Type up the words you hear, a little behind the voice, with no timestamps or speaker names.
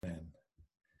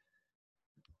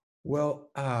Well,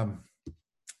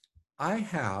 I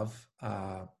have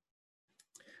uh,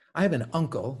 I have an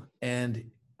uncle,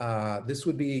 and this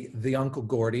would be the Uncle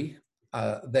Gordy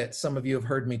that some of you have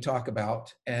heard me talk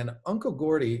about. And Uncle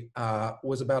Gordy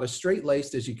was about as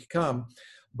straight-laced as you could come,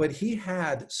 but he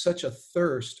had such a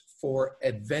thirst for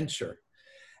adventure.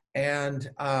 And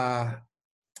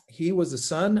he was the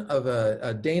son of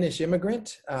a Danish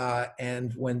immigrant.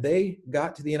 And when they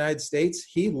got to the United States,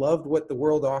 he loved what the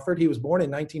world offered. He was born in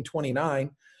 1929.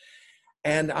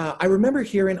 And I remember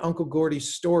hearing Uncle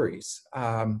Gordy's stories.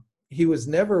 He was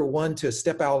never one to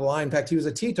step out of line. In fact, he was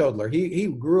a teetotaler. He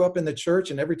grew up in the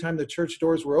church, and every time the church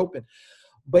doors were open,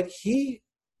 but he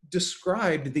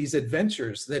described these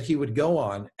adventures that he would go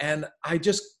on, and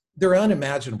they're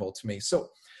unimaginable to me. So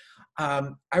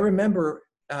I remember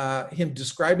him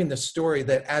describing the story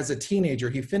that as a teenager,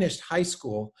 he finished high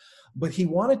school, but he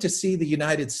wanted to see the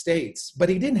United States, but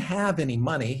he didn't have any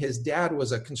money. His dad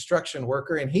was a construction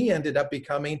worker, and he ended up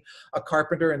becoming a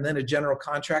carpenter and then a general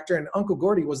contractor. And Uncle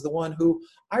Gordy was the one who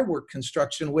I worked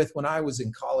construction with when I was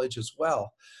in college as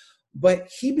well. But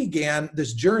he began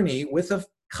this journey with a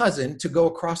cousin to go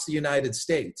across the United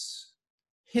States,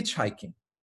 hitchhiking,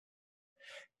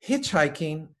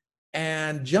 hitchhiking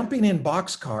and jumping in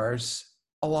boxcars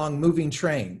along moving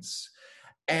trains.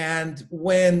 And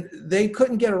when they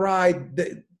couldn't get a ride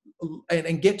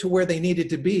and get to where they needed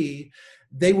to be,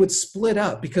 they would split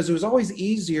up because it was always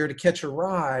easier to catch a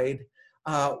ride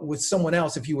with someone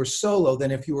else if you were solo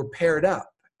than if you were paired up.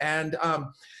 And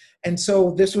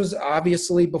so this was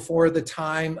obviously before the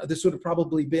time. This would have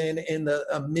probably been in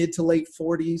the mid to late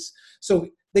 40s. So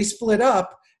they split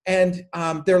up, and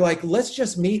they're like, let's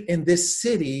just meet in this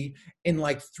city in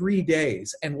like 3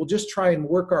 days, and we'll just try and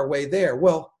work our way there.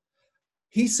 Well,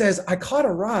 he says, I caught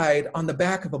a ride on the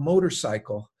back of a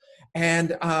motorcycle.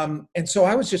 And so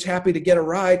I was just happy to get a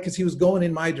ride because he was going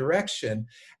in my direction.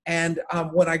 And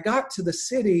when I got to the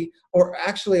city, or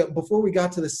actually before we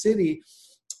got to the city,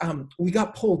 we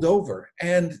got pulled over.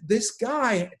 And this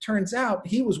guy, turns out,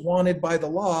 he was wanted by the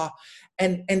law.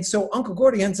 And so Uncle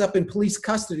Gordy ends up in police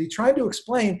custody trying to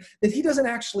explain that he doesn't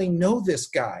actually know this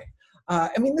guy.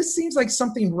 This seems like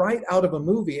something right out of a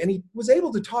movie. And he was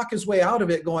able to talk his way out of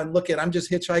it going, look, I'm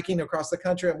just hitchhiking across the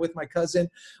country. I'm with my cousin.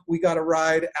 We got a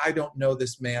ride. I don't know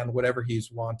this man, whatever he's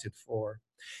wanted for.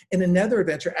 In another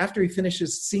adventure, after he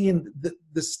finishes seeing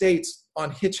the States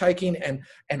on hitchhiking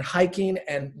and hiking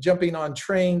and jumping on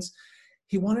trains,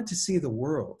 he wanted to see the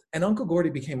world. And Uncle Gordy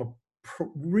became a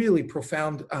really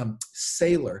profound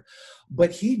sailor.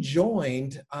 But he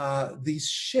joined these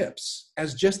ships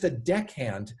as just a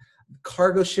deckhand,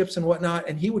 cargo ships and whatnot,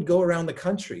 and he would go around the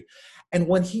country. And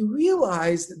when he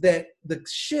realized that the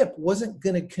ship wasn't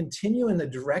going to continue in the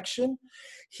direction,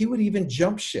 he would even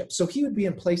jump ship. So he would be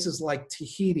in places like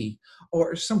Tahiti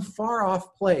or some far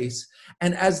off place.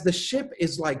 And as the ship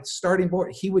is like starting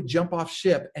board, he would jump off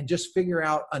ship and just figure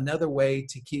out another way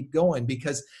to keep going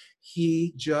because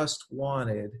he just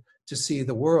wanted to see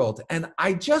the world. And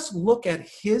I just look at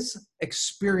his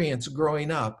experience growing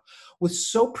up was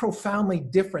so profoundly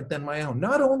different than my own.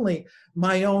 Not only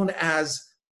my own as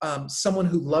someone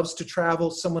who loves to travel,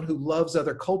 someone who loves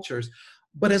other cultures,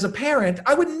 but as a parent,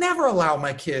 I would never allow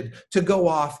my kid to go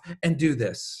off and do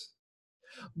this.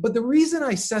 But the reason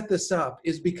I set this up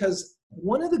is because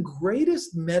one of the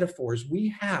greatest metaphors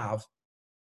we have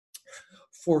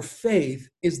for faith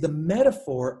is the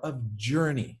metaphor of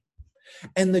journey.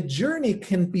 And the journey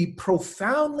can be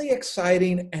profoundly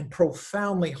exciting and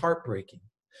profoundly heartbreaking.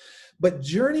 But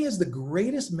journey is the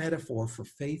greatest metaphor for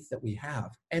faith that we have.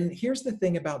 And here's the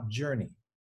thing about journey.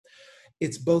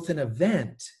 It's both an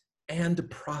event and a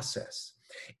process.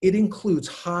 It includes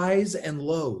highs and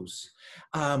lows.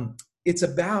 It's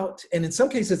about, and in some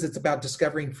cases, it's about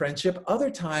discovering friendship.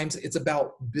 Other times, it's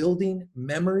about building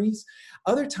memories.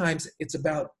 Other times, it's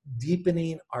about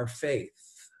deepening our faith.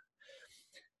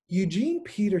 Eugene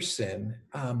Peterson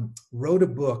wrote a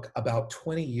book about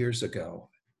 20 years ago,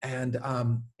 and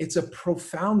it's a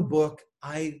profound book.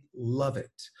 I love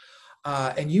it.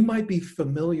 And you might be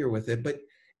familiar with it, but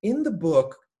in the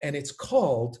book, and it's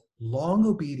called Long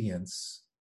Obedience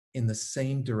in the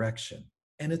Same Direction.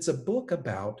 And it's a book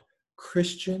about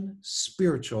Christian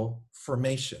spiritual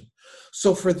formation.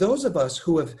 So for those of us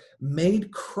who have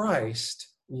made Christ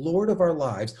Lord of our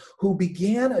lives, who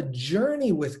began a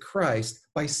journey with Christ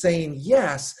by saying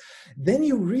yes, then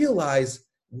you realize,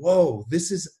 whoa,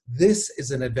 this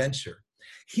is an adventure.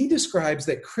 He describes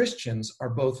that Christians are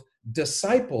both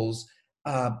disciples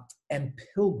and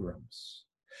pilgrims.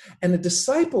 And a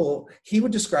disciple, he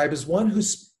would describe as one who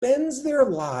spends their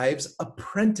lives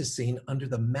apprenticing under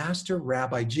the master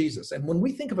rabbi Jesus. And when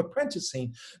we think of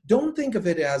apprenticing, don't think of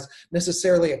it as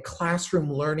necessarily a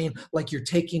classroom learning like you're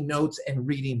taking notes and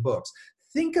reading books.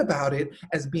 Think about it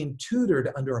as being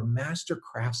tutored under a master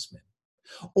craftsman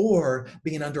or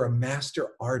being under a master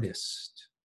artist.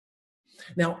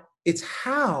 Now,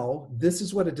 this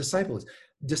is what a disciple is.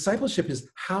 Discipleship is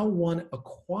how one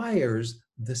acquires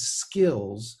the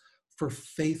skills for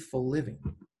faithful living.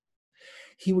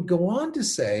 He would go on to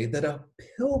say that a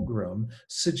pilgrim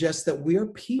suggests that we are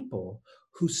people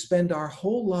who spend our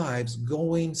whole lives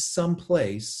going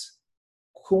someplace,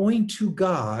 going to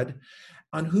God,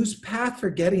 on whose path for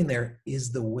getting there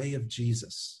is the way of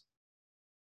Jesus.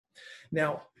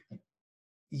 Now,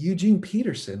 Eugene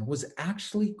Peterson was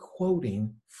actually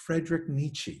quoting Friedrich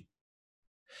Nietzsche.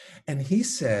 And he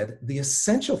said, the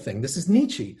essential thing, this is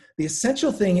Nietzsche, the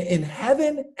essential thing in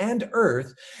heaven and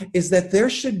earth is that there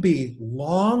should be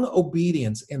long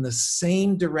obedience in the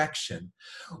same direction,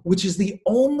 which is the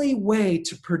only way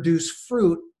to produce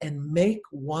fruit and make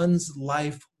one's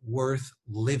life worth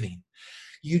living.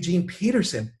 Eugene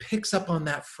Peterson picks up on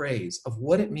that phrase of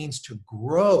what it means to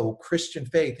grow Christian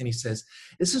faith. And he says,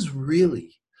 this is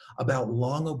really about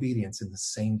long obedience in the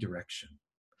same direction.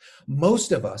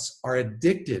 Most of us are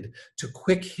addicted to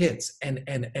quick hits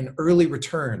and early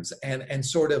returns and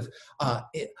sort of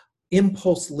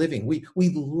impulse living. We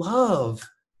love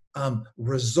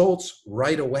results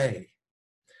right away.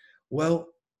 Well,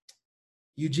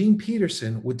 Eugene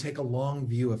Peterson would take a long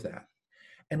view of that.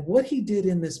 And what he did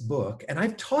in this book, and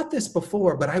I've taught this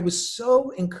before, but I was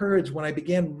so encouraged when I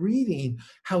began reading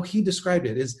how he described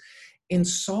it, is in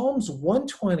Psalms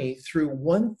 120 through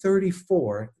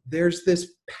 134, there's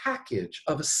this package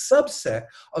of a subset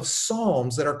of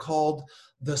psalms that are called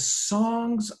the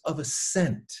Songs of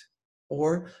Ascent,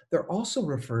 or they're also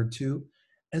referred to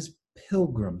as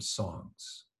pilgrim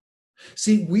songs.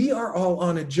 See, we are all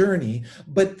on a journey,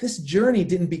 but this journey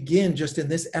didn't begin just in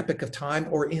this epoch of time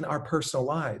or in our personal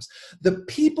lives. The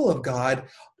people of God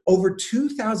over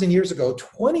 2,000 years ago,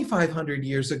 2,500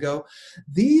 years ago,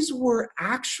 these were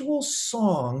actual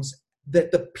songs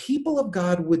that the people of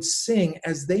God would sing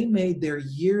as they made their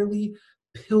yearly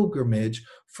pilgrimage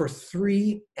for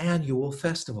 3 annual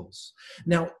festivals.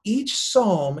 Now, each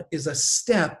psalm is a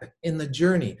step in the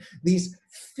journey. These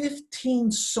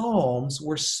 15 psalms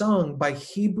were sung by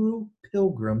Hebrew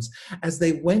pilgrims as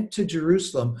they went to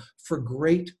Jerusalem for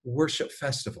great worship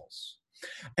festivals.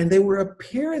 And they were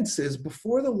appearances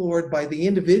before the Lord by the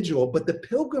individual, but the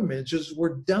pilgrimages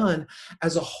were done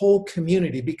as a whole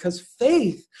community because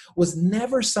faith was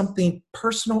never something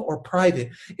personal or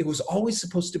private. It was always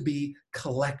supposed to be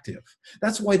collective.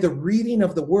 That's why the reading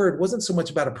of the word wasn't so much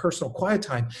about a personal quiet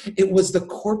time. It was the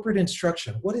corporate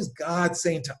instruction. What is God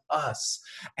saying to us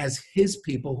as his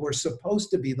people who are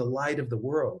supposed to be the light of the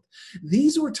world?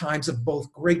 These were times of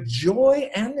both great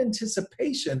joy and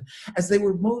anticipation as they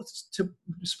were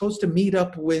supposed to meet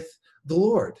up with the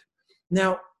Lord.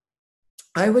 Now,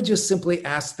 I would just simply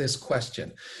ask this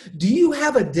question. Do you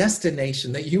have a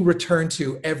destination that you return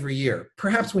to every year,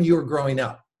 perhaps when you were growing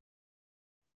up?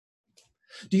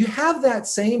 Do you have that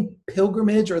same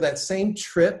pilgrimage or that same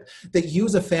trip that you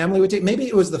as a family would take? Maybe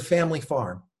it was the family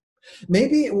farm.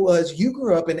 Maybe it was you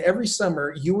grew up and every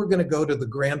summer you were going to go to the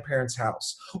grandparents'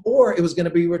 house, or it was going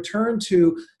to be returned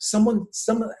to some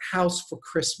house for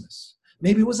Christmas.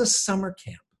 Maybe it was a summer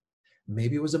camp.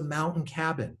 Maybe it was a mountain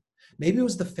cabin. Maybe it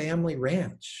was the family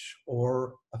ranch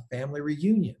or a family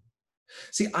reunion.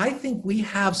 See, I think we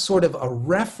have sort of a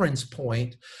reference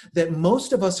point that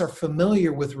most of us are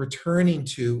familiar with returning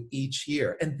to each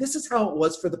year. And this is how it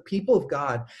was for the people of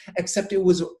God, except it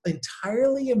was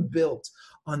entirely built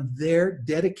on their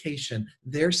dedication,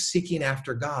 their seeking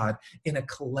after God in a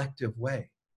collective way.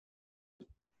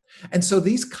 And so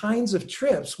these kinds of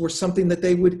trips were something that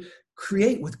they would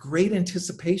create with great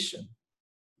anticipation.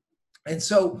 And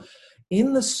so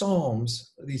in the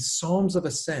Psalms, these Psalms of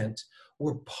Ascent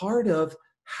were part of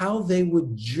how they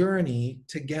would journey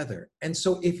together. And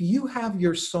so if you have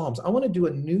your Psalms, I want to do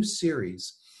a new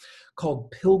series called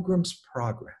Pilgrim's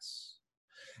Progress.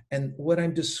 And what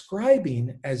I'm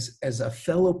describing as a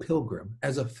fellow pilgrim,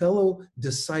 as a fellow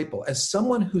disciple, as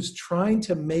someone who's trying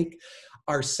to make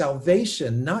our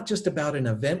salvation not just about an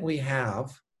event we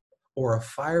have or a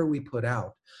fire we put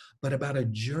out, but about a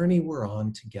journey we're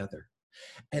on together.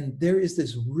 And there is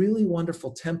this really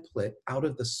wonderful template out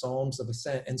of the Psalms of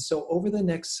Ascent. And so over the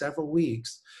next several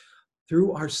weeks,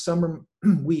 through our summer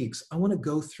weeks, I want to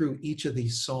go through each of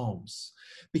these Psalms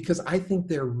because I think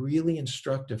they're really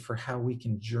instructive for how we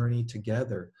can journey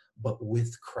together but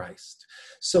with Christ.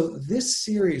 So this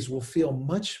series will feel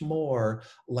much more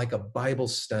like a Bible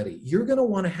study. You're going to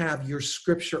want to have your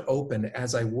scripture open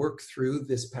as I work through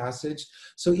this passage.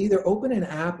 So either open an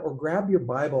app or grab your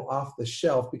Bible off the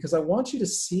shelf, because I want you to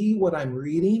see what I'm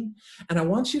reading, and I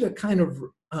want you to kind of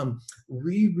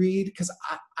reread, because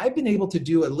I've been able to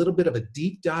do a little bit of a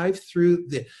deep dive through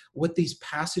what these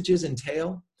passages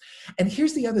entail. And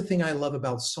here's the other thing I love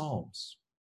about Psalms.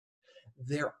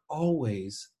 They're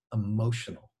always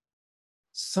emotional.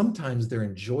 Sometimes they're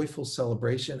in joyful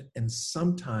celebration, and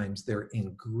sometimes they're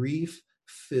in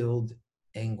grief-filled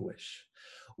anguish.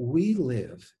 We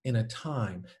live in a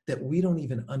time that we don't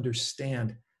even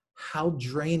understand how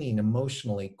draining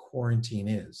emotionally quarantine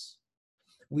is.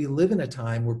 We live in a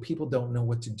time where people don't know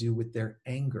what to do with their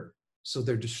anger, so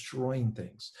they're destroying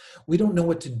things. We don't know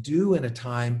what to do in a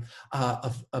time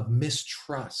of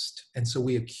mistrust, and so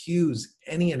we accuse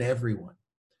any and everyone.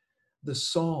 The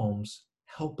Psalms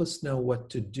help us know what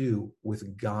to do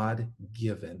with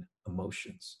God-given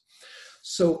emotions.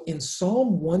 So in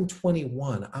Psalm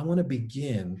 121, I want to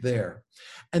begin there.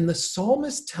 And the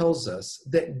psalmist tells us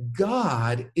that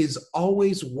God is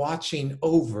always watching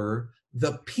over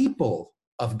the people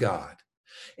of God.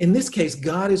 In this case,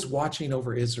 God is watching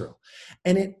over Israel.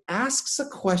 And it asks a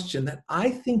question that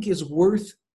I think is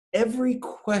worth every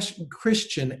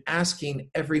Christian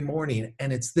asking every morning.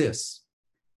 And it's this: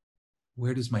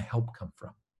 where does my help come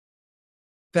from?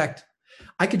 In fact,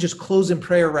 I could just close in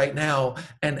prayer right now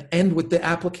and end with the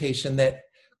application that,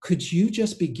 could you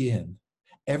just begin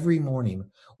every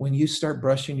morning when you start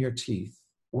brushing your teeth,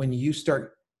 when you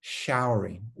start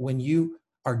showering, when you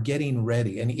are getting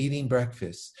ready and eating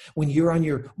breakfast, when you're on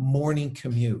your morning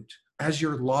commute, as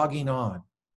you're logging on,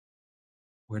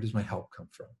 where does my help come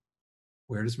from?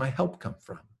 Where does my help come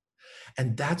from?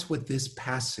 And that's what this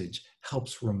passage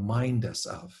helps remind us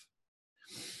of.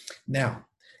 Now,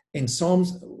 in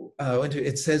Psalms,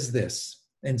 it says this,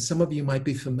 and some of you might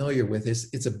be familiar with this.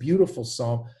 It's a beautiful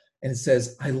psalm, and it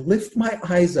says, I lift my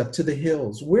eyes up to the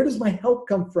hills. Where does my help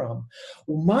come from?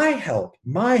 Well,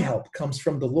 my help comes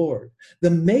from the Lord, the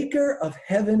maker of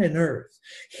heaven and earth.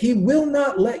 He will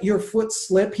not let your foot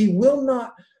slip. He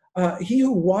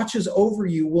who watches over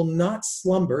you will not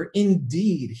slumber.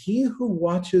 Indeed, he who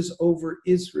watches over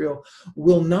Israel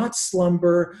will not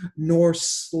slumber nor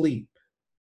sleep.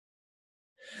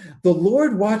 The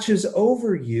Lord watches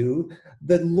over you.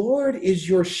 The Lord is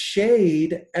your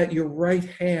shade at your right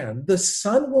hand. The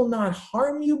sun will not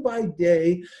harm you by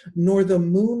day, nor the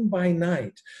moon by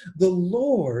night. The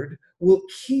Lord will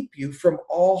keep you from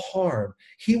all harm.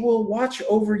 He will watch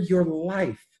over your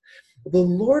life. The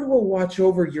Lord will watch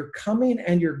over your coming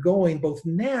and your going, both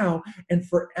now and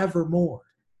forevermore.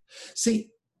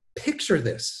 See, picture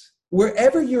this.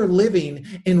 Wherever you're living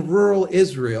in rural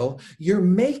Israel, you're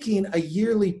making a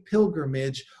yearly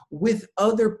pilgrimage with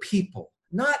other people.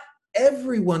 Not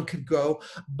everyone could go,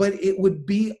 but it would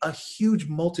be a huge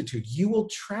multitude. You will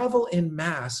travel en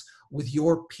masse with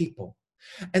your people.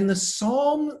 And the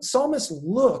psalmist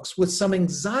looks with some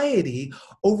anxiety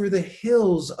over the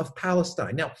hills of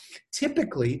Palestine. Now,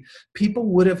 typically, people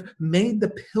would have made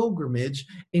the pilgrimage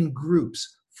in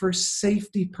groups for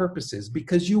safety purposes,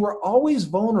 because you were always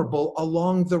vulnerable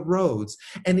along the roads.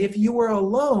 And if you were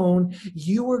alone,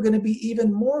 you were going to be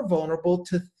even more vulnerable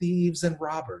to thieves and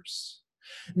robbers.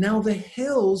 Now, the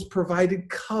hills provided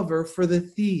cover for the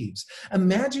thieves.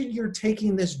 Imagine you're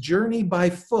taking this journey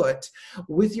by foot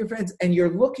with your friends, and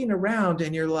you're looking around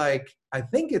and you're like, I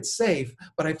think it's safe,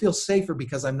 but I feel safer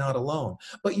because I'm not alone.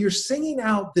 But you're singing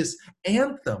out this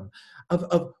anthem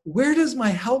of where does my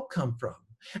help come from?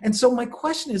 And so my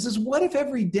question is what if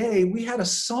every day we had a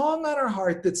song on our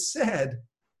heart that said,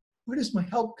 where does my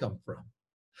help come from?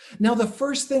 Now, the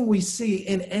first thing we see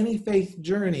in any faith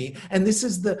journey, and this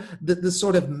is the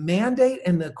sort of mandate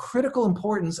and the critical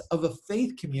importance of a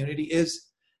faith community, is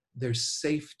there's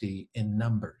safety in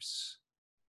numbers.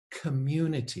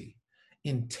 Community,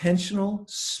 intentional,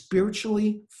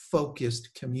 spiritually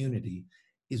focused community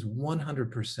is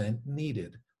 100%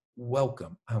 needed.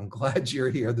 Welcome. I'm glad you're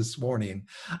here this morning.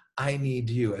 I need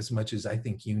you as much as I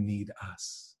think you need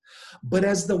us. But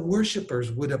as the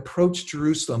worshipers would approach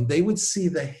Jerusalem, they would see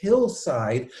the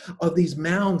hillside of these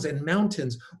mounds and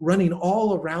mountains running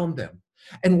all around them.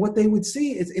 And what they would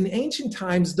see is, in ancient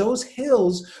times, those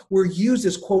hills were used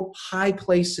as, quote, high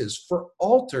places for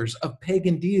altars of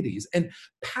pagan deities. And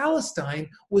Palestine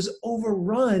was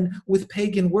overrun with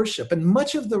pagan worship, and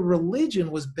much of the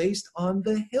religion was based on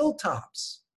the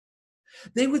hilltops.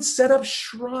 They would set up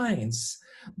shrines,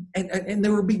 and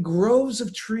there would be groves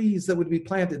of trees that would be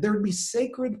planted. There would be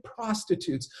sacred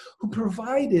prostitutes who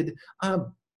provided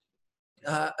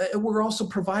were also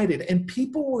provided, and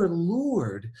people were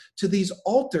lured to these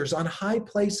altars on high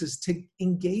places to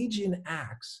engage in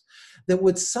acts that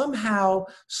would somehow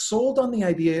sold on the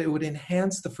idea it would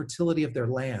enhance the fertility of their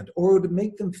land, or would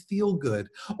make them feel good,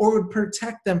 or would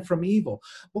protect them from evil.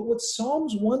 But what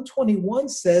Psalms 121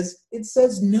 says, it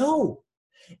says no.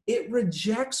 It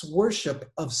rejects worship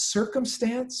of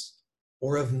circumstance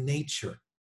or of nature.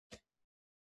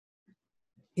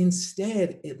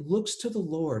 Instead, it looks to the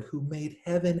Lord who made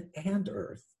heaven and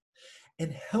earth,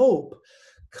 and help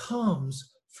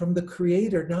comes from the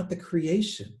Creator, not the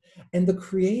creation. And the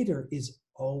Creator is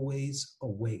always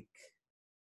awake.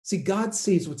 See, God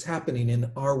sees what's happening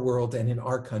in our world and in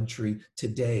our country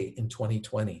today in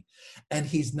 2020. And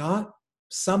He's not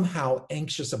somehow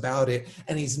anxious about it,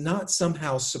 and He's not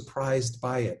somehow surprised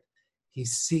by it. He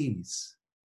sees.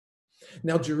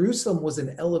 Now, Jerusalem was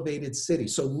an elevated city.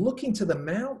 So looking to the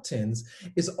mountains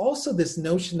is also this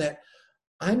notion that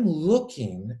I'm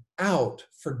looking out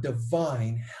for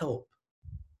divine help.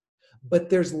 But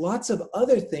there's lots of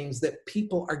other things that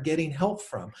people are getting help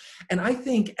from. And I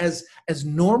think as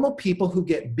normal people who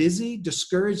get busy,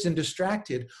 discouraged, and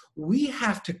distracted, we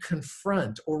have to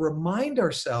confront or remind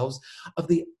ourselves of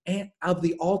the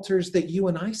altars that you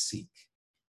and I seek.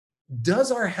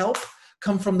 Does our help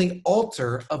come from the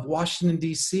altar of Washington,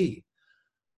 D.C.?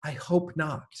 I hope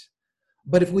not.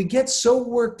 But if we get so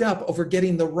worked up over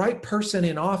getting the right person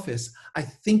in office, I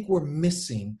think we're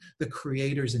missing the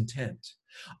Creator's intent.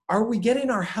 Are we getting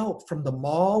our help from the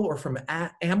mall or from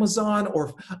Amazon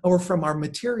or from our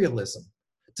materialism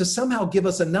to somehow give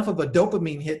us enough of a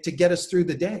dopamine hit to get us through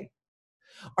the day?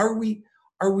 Are we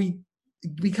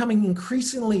becoming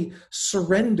increasingly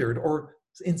surrendered or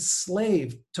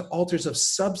enslaved to altars of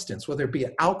substance, whether it be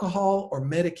alcohol or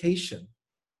medication,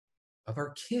 of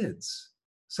our kids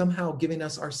somehow giving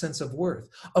us our sense of worth,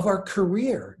 of our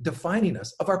career defining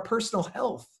us, of our personal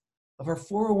health, of our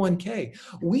 401k?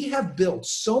 We have built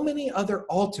so many other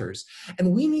altars,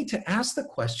 and we need to ask the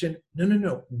question,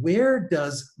 no, where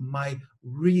does my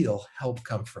real help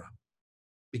come from?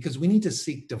 Because we need to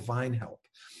seek divine help.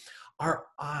 Our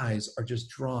eyes are just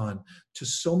drawn to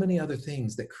so many other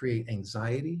things that create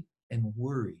anxiety and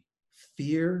worry,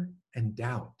 fear and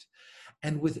doubt.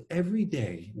 And with every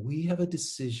day, we have a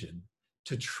decision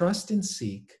to trust and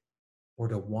seek or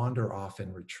to wander off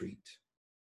and retreat.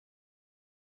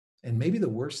 And maybe the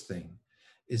worst thing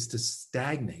is to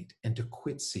stagnate and to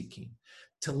quit seeking,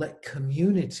 to let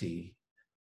community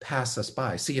pass us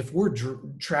by. See, if we're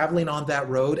traveling on that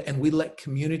road and we let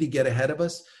community get ahead of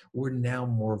us, we're now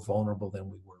more vulnerable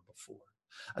than we were before.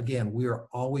 Again, we are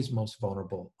always most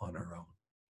vulnerable on our own.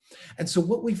 And so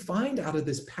what we find out of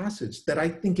this passage that I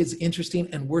think is interesting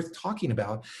and worth talking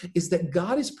about is that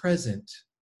God is present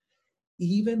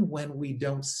even when we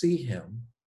don't see Him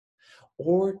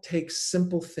or take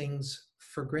simple things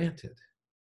for granted.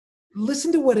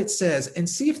 Listen to what it says and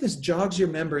see if this jogs your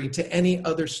memory to any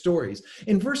other stories.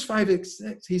 In verse 5,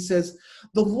 he says,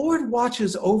 the Lord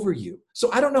watches over you.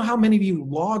 So I don't know how many of you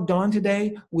logged on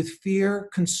today with fear,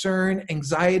 concern,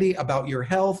 anxiety about your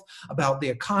health, about the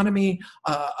economy,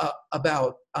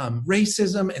 about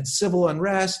racism and civil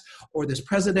unrest, or this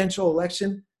presidential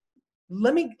election.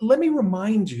 Let me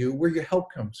remind you where your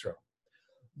help comes from.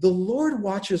 The Lord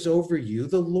watches over you.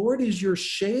 The Lord is your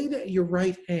shade at your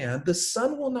right hand. The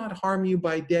sun will not harm you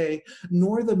by day,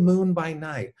 nor the moon by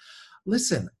night.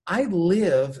 Listen, I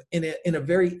live in a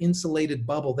very insulated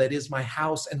bubble that is my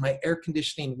house, and my air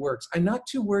conditioning works. I'm not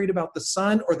too worried about the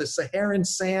sun or the Saharan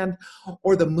sand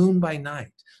or the moon by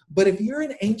night. But if you're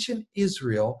in ancient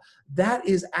Israel, that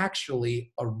is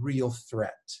actually a real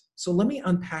threat. So let me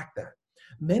unpack that.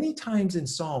 Many times in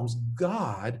Psalms,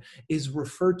 God is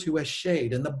referred to as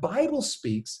shade, and the Bible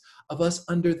speaks of us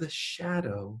under the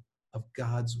shadow of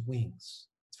God's wings.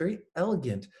 It's very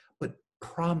elegant, but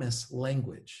promise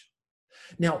language.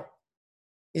 Now,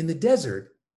 in the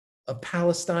desert of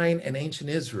Palestine and ancient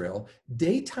Israel,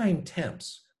 daytime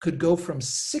temps could go from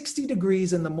 60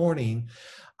 degrees in the morning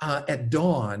at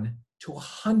dawn to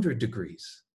 100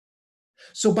 degrees.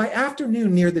 So by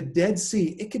afternoon near the Dead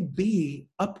Sea, it could be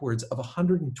upwards of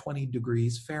 120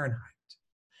 degrees Fahrenheit.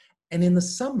 And in the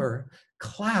summer,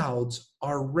 clouds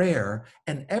are rare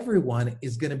and everyone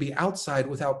is going to be outside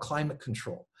without climate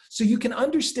control. So you can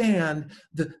understand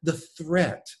the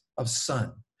threat of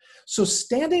sun. So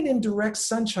standing in direct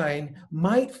sunshine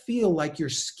might feel like your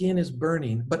skin is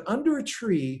burning, but under a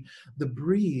tree, the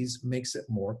breeze makes it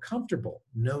more comfortable.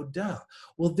 No duh.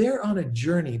 Well, they're on a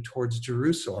journey towards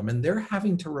Jerusalem, and they're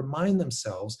having to remind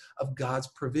themselves of God's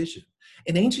provision.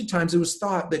 In ancient times, it was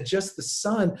thought that just the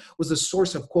sun was a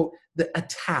source of, quote, the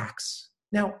attacks.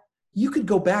 Now, You could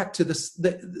go back to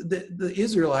the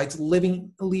Israelites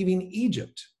leaving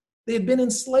Egypt. They had been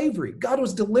in slavery. God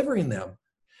was delivering them.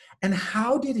 And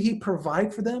how did he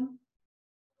provide for them?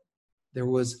 There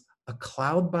was a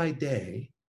cloud by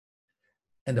day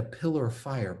and a pillar of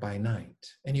fire by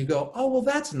night. And you go, oh, well,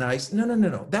 that's nice. No, no, no,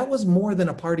 no. That was more than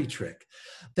a party trick.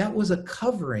 That was a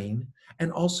covering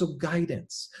and also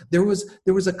guidance. There was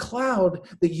a cloud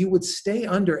that you would stay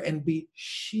under and be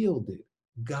shielded.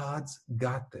 God's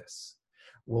got this.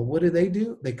 Well, what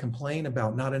do? They complain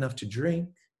about not enough to drink,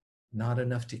 not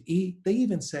enough to eat. They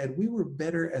even said, we were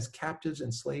better as captives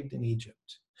enslaved in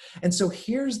Egypt. And so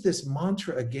here's this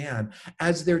mantra again,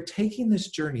 as they're taking this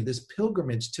journey, this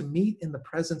pilgrimage to meet in the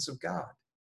presence of God.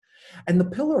 And the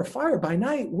pillar of fire by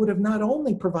night would have not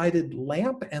only provided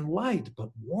lamp and light, but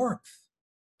warmth.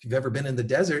 If you've ever been in the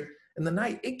desert in the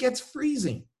night, it gets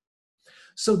freezing.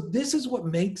 So this is what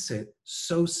makes it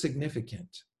so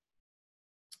significant.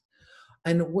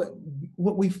 And what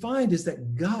we find is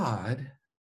that God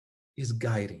is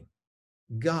guiding.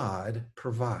 God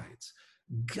provides.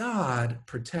 God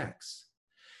protects.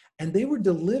 And they were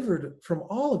delivered from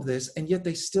all of this, and yet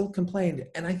they still complained.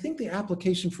 And I think the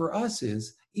application for us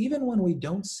is, even when we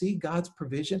don't see God's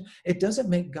provision, it doesn't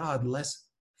make God less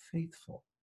faithful.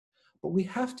 But we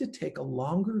have to take a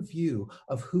longer view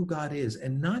of who God is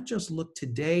and not just look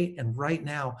today and right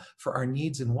now for our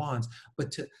needs and wants, but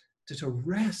to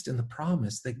rest in the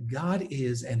promise that God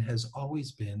is and has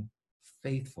always been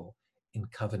faithful in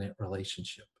covenant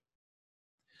relationship.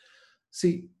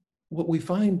 See, what we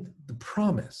find, the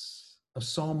promise of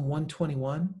Psalm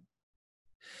 121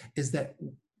 is that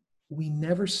we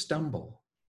never stumble,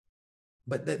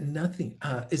 but that nothing,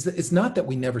 it's not that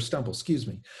we never stumble,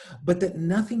 but that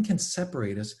nothing can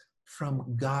separate us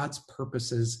from God's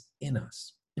purposes in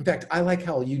us. In fact, I like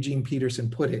how Eugene Peterson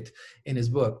put it in his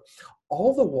book.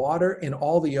 All the water in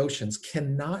all the oceans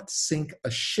cannot sink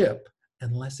a ship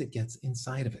unless it gets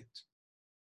inside of it.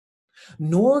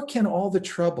 Nor can all the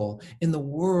trouble in the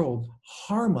world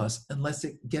harm us unless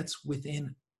it gets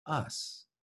within us.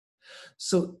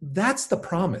 So that's the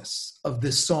promise of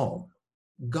this psalm.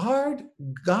 God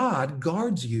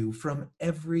guards you from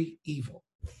every evil.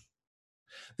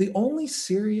 The only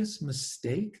serious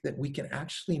mistake that we can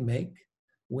actually make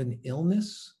when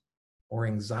illness or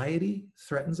anxiety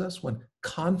threatens us, when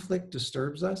conflict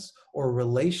disturbs us, or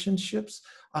relationships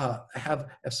have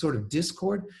a sort of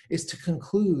discord, is to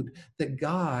conclude that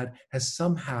God has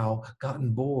somehow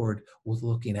gotten bored with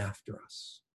looking after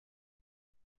us.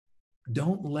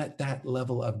 Don't let that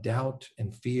level of doubt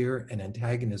and fear and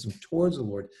antagonism towards the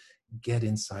Lord get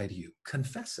inside you.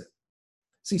 Confess it.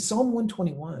 See, Psalm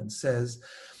 121 says,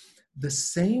 the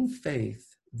same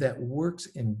faith that works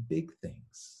in big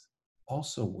things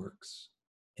also works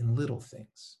in little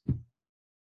things.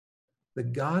 The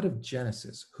God of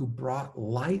Genesis, who brought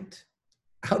light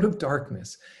out of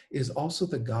darkness, is also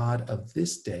the God of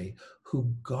this day,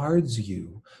 who guards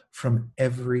you from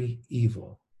every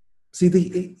evil. See,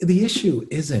 the issue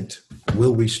isn't,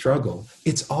 will we struggle?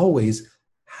 It's always,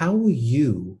 how will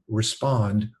you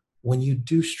respond when you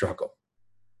do struggle?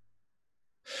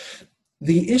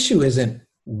 The issue isn't,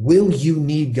 will you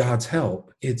need God's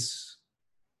help? It's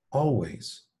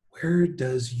always, where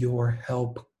does your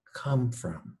help come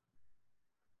from?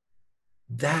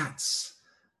 That's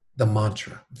the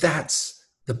mantra. That's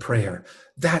the prayer.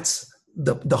 That's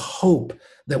the hope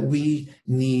that we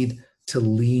need to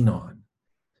lean on.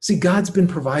 See, God's been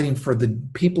providing for the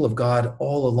people of God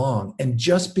all along. And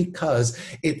just because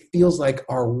it feels like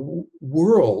our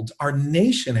world, our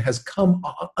nation has come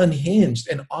unhinged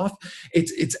and off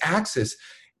its axis,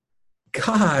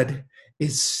 God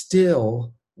is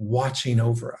still watching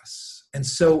over us. And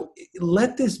so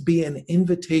let this be an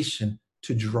invitation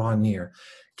to draw near.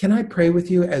 Can I pray with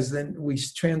you as then we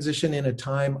transition in a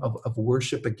time of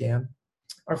worship again?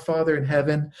 Our Father in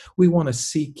heaven, we want to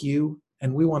seek you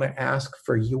and we want to ask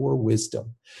for your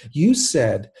wisdom. You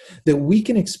said that we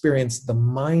can experience the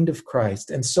mind of Christ.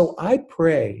 And so I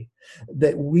pray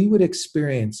that we would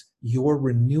experience your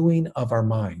renewing of our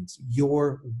minds,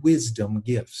 your wisdom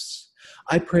gifts.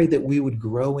 I pray that we would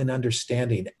grow in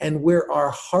understanding, and where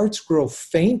our hearts grow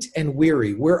faint and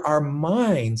weary, where our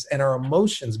minds and our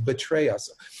emotions betray us,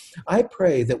 I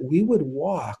pray that we would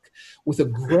walk with a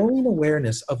growing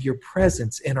awareness of your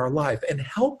presence in our life and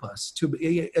help us to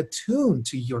be attuned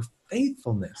to your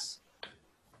faithfulness.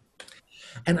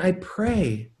 And I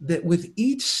pray that with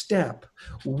each step,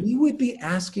 we would be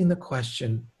asking the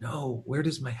question, no, where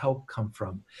does my help come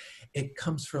from? It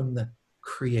comes from the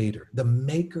Creator, the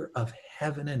maker of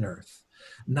heaven and earth,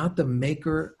 not the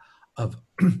maker of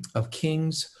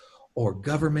kings or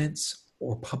governments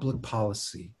or public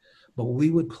policy, but we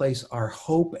would place our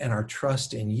hope and our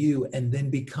trust in you and then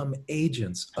become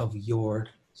agents of your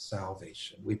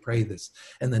salvation. We pray this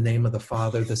in the name of the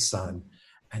Father, the Son,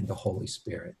 and the Holy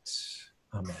Spirit.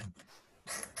 Amen.